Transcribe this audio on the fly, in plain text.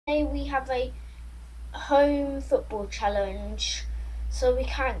We have a home football challenge, so we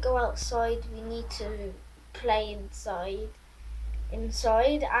can't go outside. We need to play inside,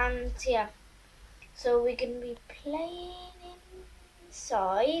 and yeah. So we're gonna be playing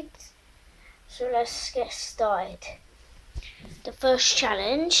inside. So let's get started. The first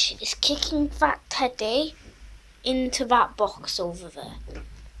challenge is kicking that teddy into that box over there.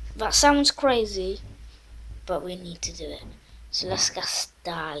 That sounds crazy, but we need to do it. So let's get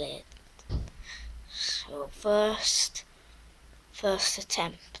started. So first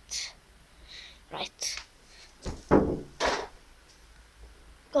attempt. Right.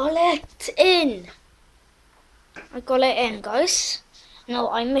 Got it in. I got it in, guys. No,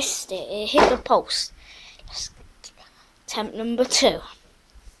 I missed it. It hit the post. Attempt number 2.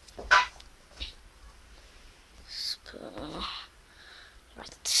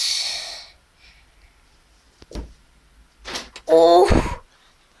 Right. Oh,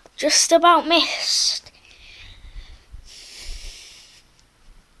 just about missed.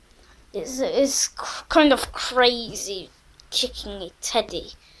 It's kind of crazy kicking a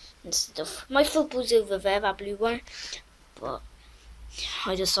teddy and stuff. My football's over there, that blue one, but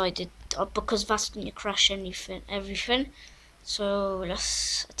I decided because that's going to crash everything. So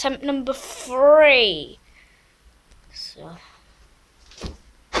let's attempt number 3. So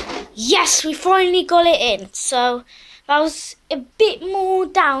yes, we finally got it in. So that was a bit more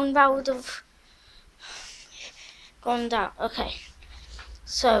down. That would have gone down. Okay.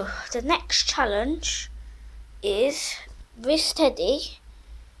 So the next challenge is this teddy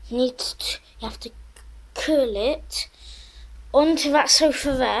you have to curl it onto that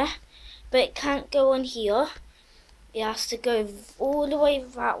sofa there, but it can't go on here. It has to go all the way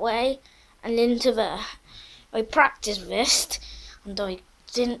that way and into there. I practiced this and I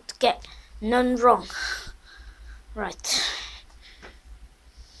didn't get none wrong. Right.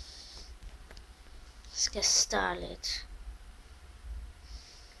 Let's get started.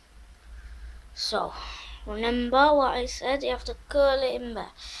 So, remember what I said, you have to curl it in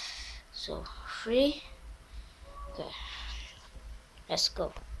there. So, 3, okay, let's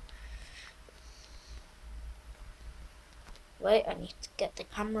go. Wait, I need to get the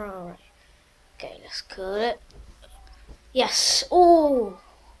camera right. Okay, let's curl it. Yes, oh,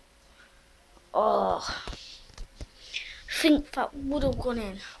 I think that would have gone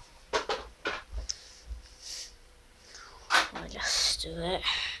in. Right, let's do it.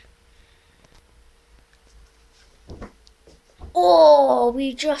 Oh,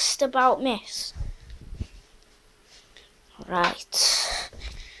 we just about missed. Right.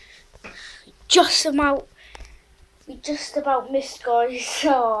 We just about missed, guys.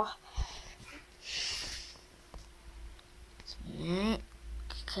 Oh.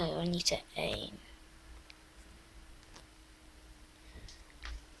 Okay, I need to aim.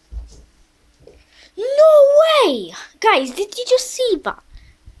 No way! Guys, did you just see that?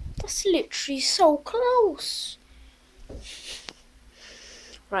 That's literally so close.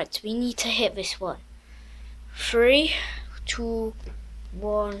 Right, we need to hit this one. 3, 2,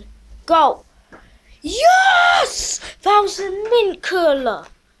 1, go! Yes! That was a mint curler.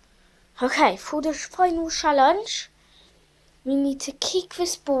 Okay, for the final challenge, we need to kick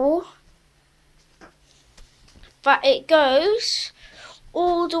this ball, but it goes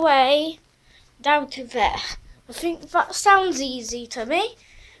all the way down to there. I think that sounds easy to me.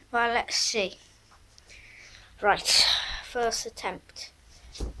 Well, let's see. Right, first attempt.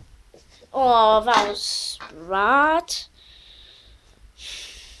 Oh, that was bad.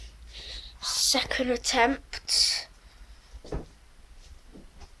 Second attempt.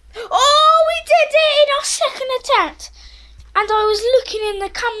 Oh, we did it in our second attempt. And I was looking in the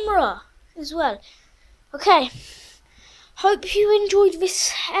camera as well. Okay, hope you enjoyed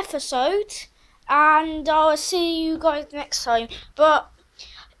this episode. And I'll see you guys next time. But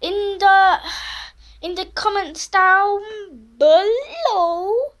in the comments down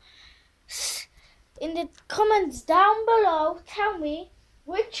below, tell me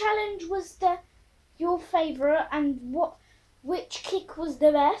which challenge was your favourite and which kick was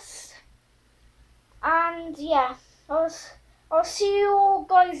the best. And yeah, I'll see you all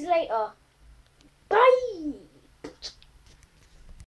guys later. Bye.